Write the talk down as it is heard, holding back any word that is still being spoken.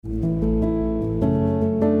Well,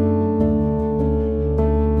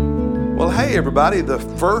 hey everybody, the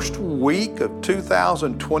first week of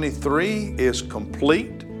 2023 is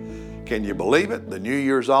complete. Can you believe it? The new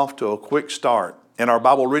year's off to a quick start. In our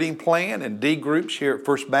Bible reading plan and D groups here at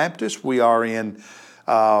First Baptist, we are in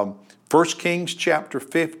 1 Kings chapter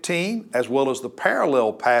 15, as well as the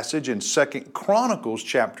parallel passage in 2 Chronicles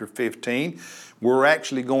chapter 15. We're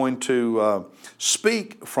actually going to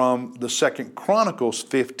speak from the 2 Chronicles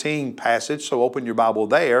 15 passage, so open your Bible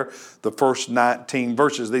there, the first 19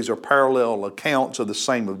 verses. These are parallel accounts of the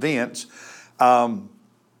same events.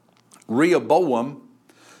 Rehoboam,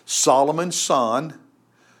 Solomon's son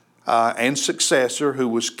and successor, who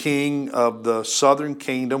was king of the southern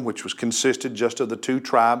kingdom, which was consisted just of the two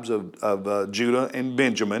tribes of Judah and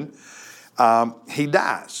Benjamin, he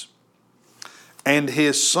dies. And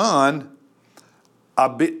his son,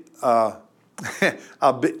 Abi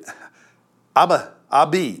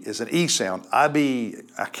is an E sound. I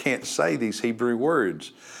can't say these Hebrew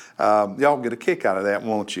words. Y'all get a kick out of that,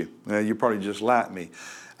 won't you? You probably just like me.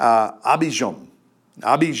 Abijam.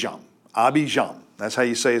 That's how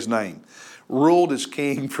you say his name. Ruled as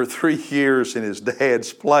king for 3 years in his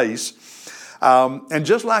dad's place. And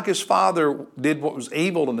just like his father did what was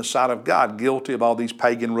evil in the sight of God, guilty of all these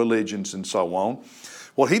pagan religions and so on.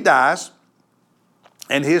 Well, he dies,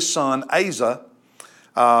 and his son Asa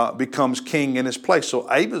becomes king in his place. So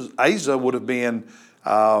Asa would have been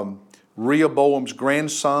Rehoboam's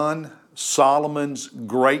grandson, Solomon's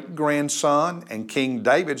great-grandson, and King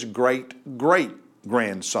David's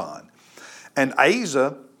great-great-grandson. And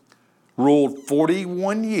Asa ruled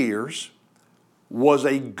 41 years, was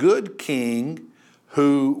a good king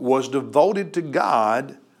who was devoted to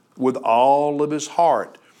God with all of his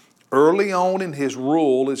heart. Early on in his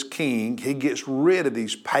rule as king, he gets rid of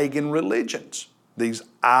these pagan religions, these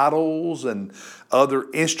idols and other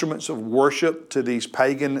instruments of worship to these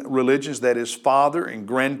pagan religions that his father and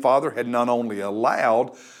grandfather had not only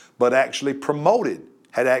allowed, but actually promoted,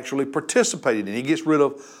 had actually participated in. He gets rid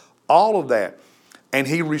of all of that. And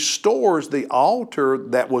he restores the altar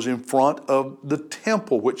that was in front of the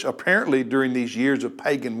temple, which apparently during these years of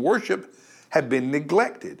pagan worship had been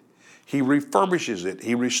neglected. He refurbishes it,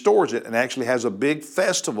 he restores it, and actually has a big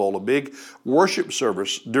festival, a big worship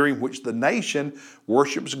service during which the nation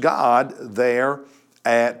worships God there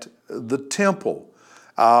at the temple.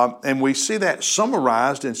 And we see that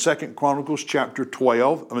summarized in 2 Chronicles chapter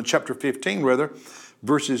 15,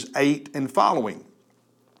 verses 8 and following.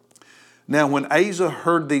 Now, when Asa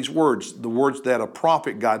heard these words, the words that a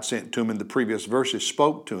prophet God sent to him in the previous verses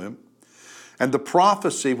spoke to him, and the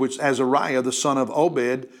prophecy which Azariah, the son of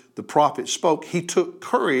Obed, the prophet spoke, he took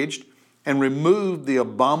courage and removed the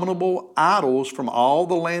abominable idols from all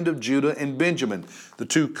the land of Judah and Benjamin, the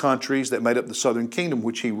two countries that made up the southern kingdom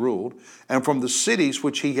which he ruled, and from the cities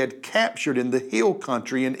which he had captured in the hill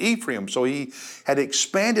country in Ephraim. So he had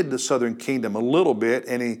expanded the southern kingdom a little bit,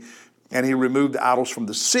 and he removed the idols from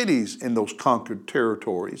the cities in those conquered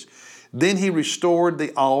territories. Then he restored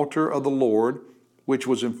the altar of the Lord, which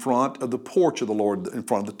was in front of the porch of the Lord, in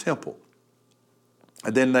front of the temple.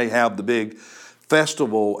 And then they have the big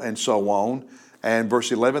festival and so on. And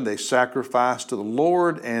verse 11, they sacrificed to the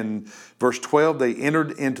Lord. And verse 12, they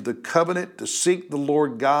entered into the covenant to seek the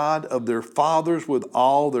Lord God of their fathers with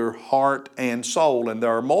all their heart and soul. And there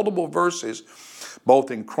are multiple verses, both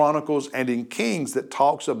in Chronicles and in Kings, that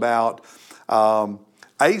talks about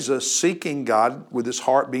Asa seeking God with his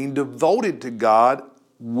heart, being devoted to God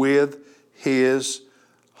with his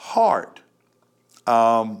heart.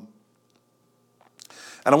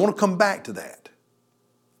 And I want to come back to that.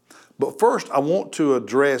 But first, I want to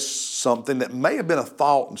address something that may have been a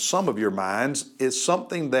thought in some of your minds. It's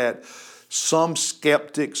something that some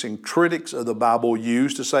skeptics and critics of the Bible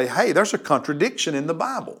use to say, hey, there's a contradiction in the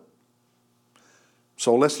Bible.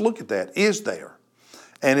 So let's look at that. Is there?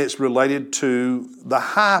 And it's related to the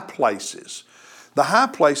high places. The high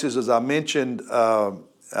places, as I mentioned, I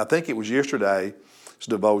think it was yesterday's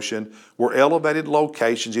devotion, were elevated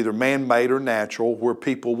locations, either man-made or natural, where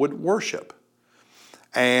people would worship.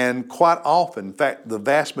 And quite often, in fact, the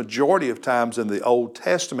vast majority of times in the Old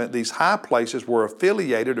Testament, these high places were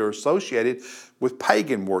affiliated or associated with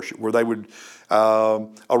pagan worship, where they would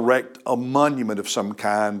erect a monument of some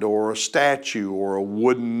kind, or a statue, or a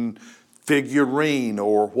wooden figurine,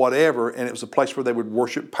 or whatever, and it was a place where they would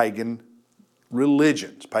worship pagan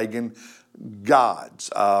religions, pagan gods.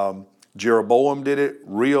 Jeroboam did it,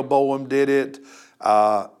 Rehoboam did it,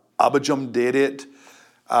 Abijam did it.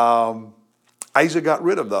 Asa got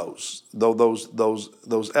rid of those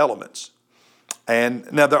elements.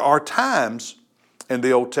 And now there are times in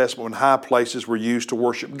the Old Testament when high places were used to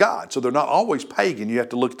worship God. So they're not always pagan. You have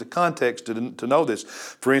to look at the context to know this.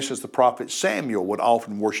 For instance, the prophet Samuel would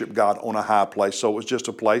often worship God on a high place. So it was just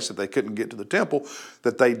a place that they couldn't get to the temple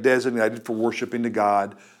that they designated for worshiping the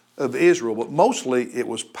God of Israel. But mostly it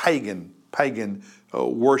was pagan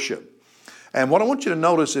worship. And what I want you to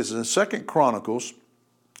notice is in 2 Chronicles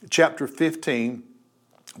chapter 15,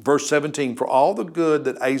 verse 17, for all the good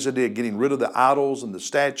that Asa did, getting rid of the idols and the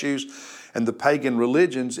statues and the pagan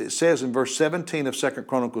religions, it says in verse 17 of 2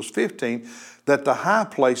 Chronicles 15 that the high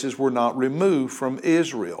places were not removed from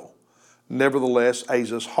Israel. Nevertheless,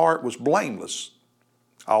 Asa's heart was blameless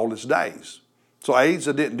all his days. So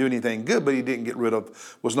Asa didn't do anything good, but he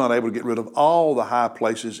was not able to get rid of all the high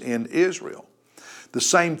places in Israel. The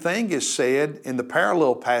same thing is said in the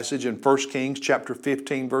parallel passage in 1 Kings chapter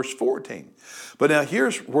 15, verse 14. But now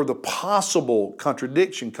here's where the possible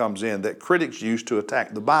contradiction comes in that critics use to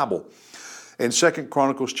attack the Bible. In 2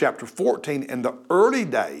 Chronicles chapter 14, in the early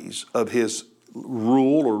days of his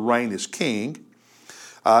rule or reign as king,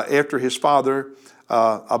 after his father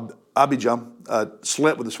Abijam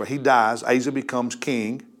slept with his father, he dies, Asa becomes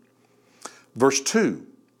king. Verse 2,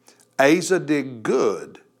 Asa did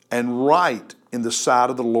good and right in the sight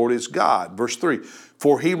of the Lord his God. Verse 3,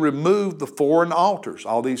 for he removed the foreign altars,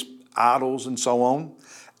 all these idols and so on,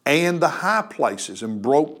 and the high places, and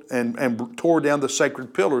broke and tore down the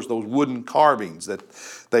sacred pillars, those wooden carvings that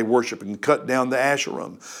they worship, and cut down the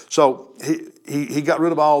Asherim. So he got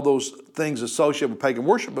rid of all those things associated with pagan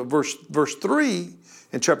worship. But verse 3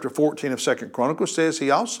 in chapter 14 of 2 Chronicles says he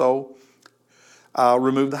also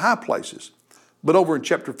removed the high places. But over in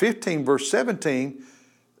chapter 15, verse 17,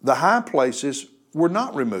 the high places were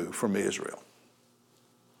not removed from Israel.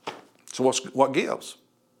 So what gives?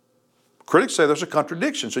 Critics say there's a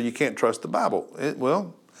contradiction, so you can't trust the Bible.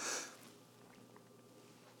 Well,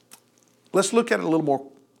 let's look at it a little more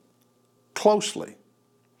closely.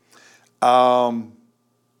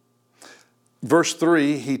 Verse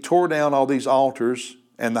 3, he tore down all these altars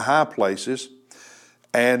and the high places.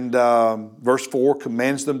 And verse 4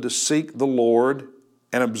 commands them to seek the Lord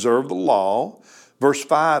and observe the law. Verse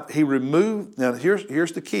 5, he removed, now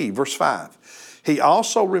here's the key, verse 5. He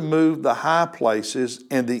also removed the high places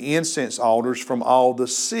and the incense altars from all the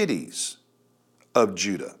cities of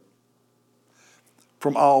Judah.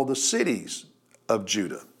 From all the cities of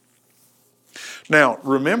Judah. Now,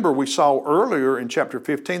 remember we saw earlier in chapter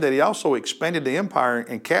 15 that he also expanded the empire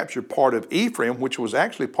and captured part of Ephraim, which was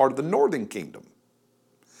actually part of the northern kingdom.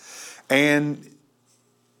 And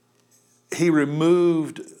he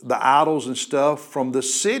removed the idols and stuff from the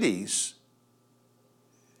cities.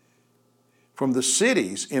 From the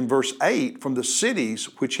cities, in verse 8, from the cities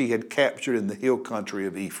which he had captured in the hill country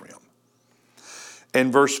of Ephraim.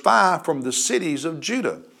 And verse 5, from the cities of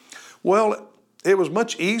Judah. Well, it was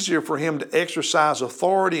much easier for him to exercise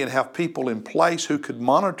authority and have people in place who could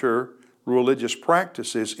monitor religious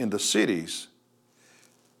practices in the cities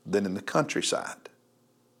than in the countryside.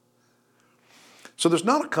 So there's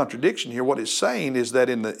not a contradiction here. What it's saying is that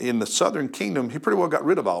in the southern kingdom, he pretty well got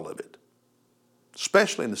rid of all of it,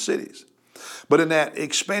 especially in the cities. But in that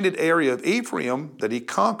expanded area of Ephraim that he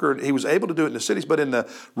conquered, he was able to do it in the cities. But in the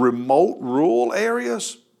remote rural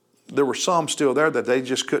areas, there were some still there that they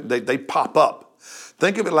just couldn't, they pop up.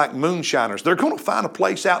 Think of it like moonshiners. They're going to find a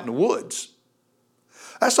place out in the woods.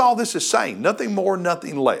 That's all this is saying. Nothing more,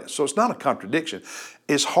 nothing less. So it's not a contradiction.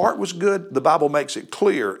 His heart was good. The Bible makes it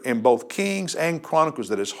clear in both Kings and Chronicles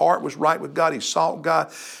that his heart was right with God. He sought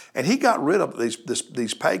God. And he got rid of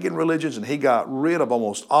these pagan religions, and he got rid of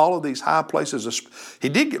almost all of these high places. He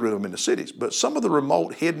did get rid of them in the cities, but some of the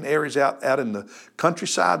remote hidden areas out in the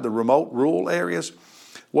countryside, the remote rural areas,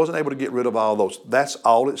 wasn't able to get rid of all those. That's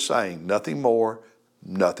all it's saying. Nothing more,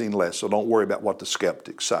 nothing less. So don't worry about what the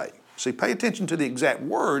skeptics say. See, pay attention to the exact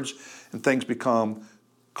words and things become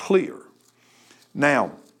clear.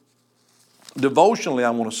 Now, devotionally, I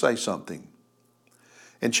want to say something.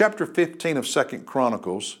 In chapter 15 of 2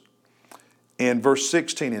 Chronicles, in verse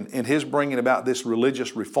 16, in his bringing about this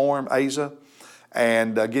religious reform, Asa,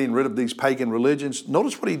 and getting rid of these pagan religions,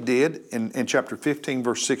 notice what he did in chapter 15,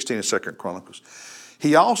 verse 16 of 2 Chronicles.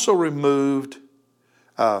 He also removed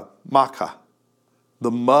Maacah,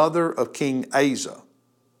 the mother of King Asa,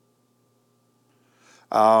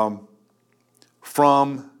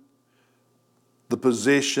 from the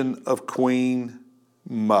position of queen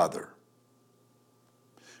mother,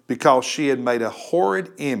 because she had made a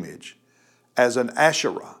horrid image as an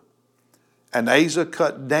Asherah. And Asa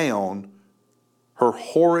cut down her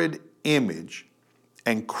horrid image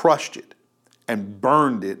and crushed it and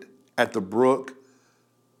burned it at the brook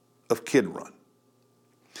of Kidron.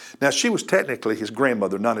 Now, she was technically his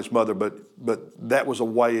grandmother, not his mother, but that was a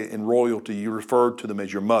way in royalty you referred to them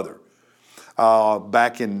as your mother.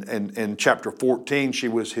 Back in chapter 14, she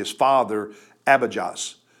was his father,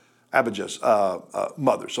 Abijah's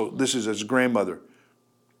mother. So this is his grandmother.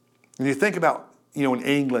 And you think about, in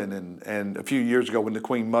England and a few years ago when the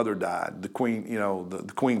Queen Mother died, the Queen,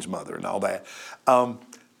 the Queen's mother and all that.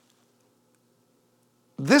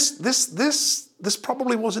 This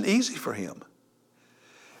probably wasn't easy for him.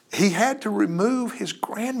 He had to remove his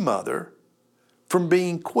grandmother from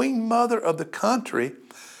being Queen Mother of the country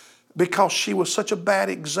because she was such a bad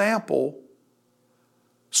example,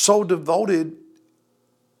 so devoted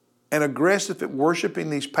and aggressive at worshiping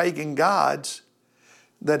these pagan gods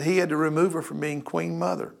that he had to remove her from being Queen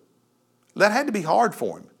Mother. That had to be hard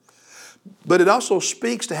for him. But it also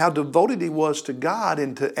speaks to how devoted he was to God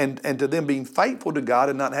and to them being faithful to God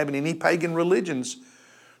and not having any pagan religions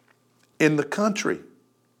in the country.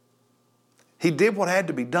 He did what had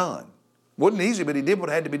to be done. Wasn't easy, but he did what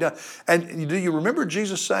had to be done. And do you remember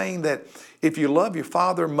Jesus saying that if you love your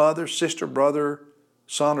father, mother, sister, brother,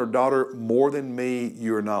 son, or daughter more than me,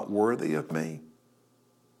 you're not worthy of me?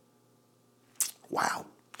 Wow.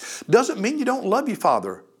 Doesn't mean you don't love your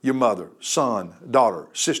father, your mother, son, daughter,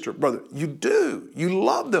 sister, brother. You do. You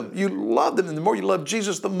love them. You love them. And the more you love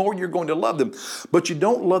Jesus, the more you're going to love them. But you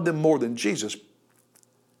don't love them more than Jesus.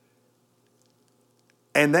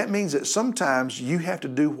 And that means that sometimes you have to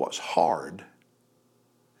do what's hard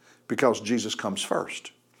because Jesus comes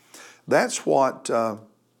first. That's what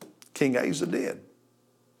King Asa did.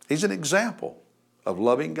 He's an example of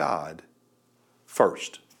loving God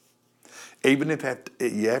first. Even if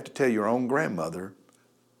you have to tell your own grandmother,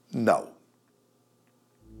 no.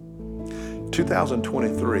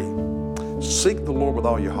 2023, seek the Lord with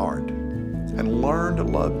all your heart and learn to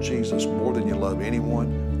love Jesus more than you love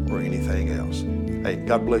anyone or anything else. Hey,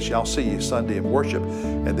 God bless you. I'll see you Sunday in worship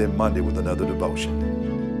and then Monday with another devotion.